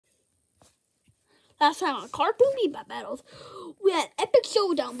Last time on Cartoon Beatbox Battles, we had epic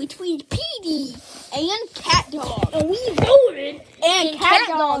showdown between PD and Cat Dog. And we voted, and Cat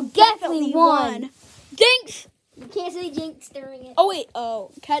Dog definitely won. Jinx! You can't say jinx during it. Oh, wait.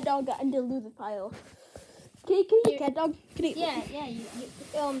 Oh, Cat Dog got into the loser pile. Can you Cat Dog? Yeah.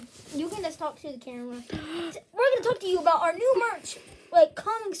 You can just talk to the camera. We're going to talk to you about our new merch, like,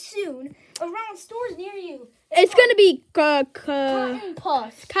 coming soon around stores near you. It's going to be Cotton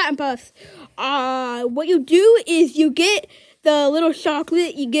Puffs. Cotton Puffs. What you do is you get the little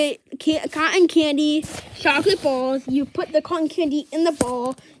chocolate. You get cotton candy, chocolate balls. You put the cotton candy in the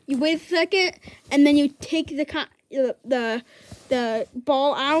ball. You wait a second, and then you take the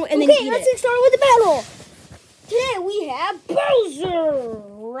ball out, and then you eat let's it. get started with the battle. Today we have Bowser,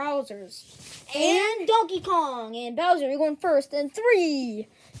 Rousers, and Donkey Kong. And Bowser, you're going first. In 3,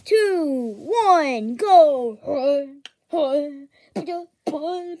 2, 1, go!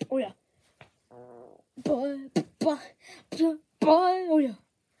 Oh yeah.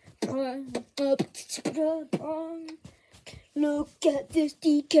 Look at this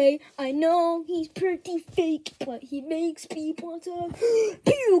DK. I know he's pretty fake, but he makes me want to.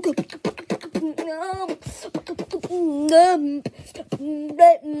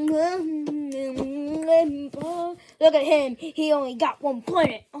 Look at him. He only got one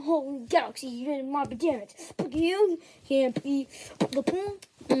planet. A whole galaxy in my pajamas. But you can't be.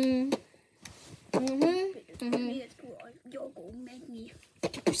 Y'all gonna make me.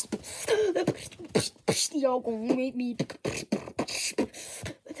 Y'all gonna make me.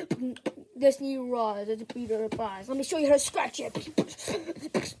 This new rise as a Peter Pies. Let me show you how to scratch it.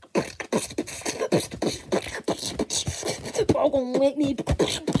 Y'all gonna make me.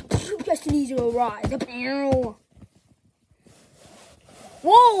 Just an easy rise.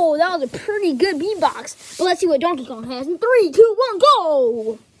 Whoa, that was a pretty good beatbox. But let's see what Donkey Kong has in 3, 2, 1,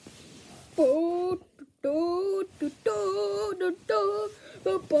 go!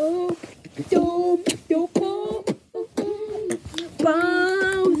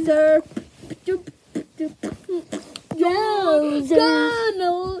 Bowser, you're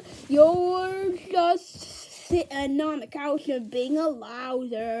just sitting on the couch and being a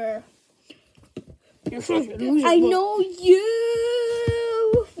louser. I know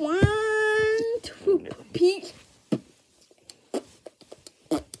you want to compete,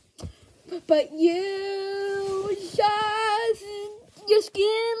 but your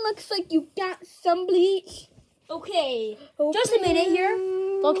skin looks like you got some bleach. Okay, just a minute here.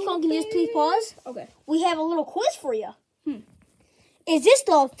 Donkey Kong, can you just please pause? Okay. We have a little quiz for you. Is this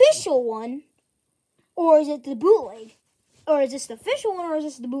the official one, or is it the bootleg? Or is this the official one, or is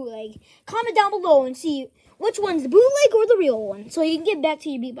this the bootleg? Comment down below and see which one's the bootleg or the real one, so you can get back to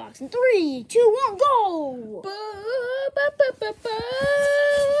your beatbox. In 3, 2, 1, go!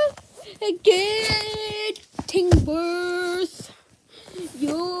 Getting worse.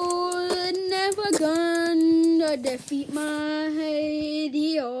 You're never gonna defeat my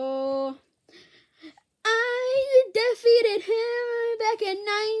hero. I defeated him back in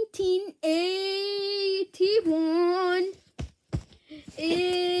 1981.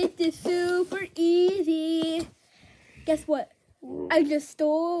 It is super easy. Guess what? I just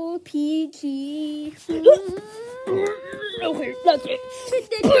stole PG. Okay, that's it.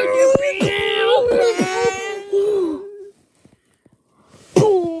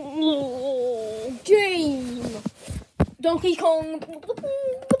 Game. Donkey Kong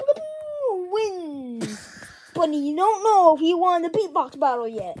wins. But you don't know if he won the beatbox battle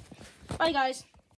yet. Bye, guys.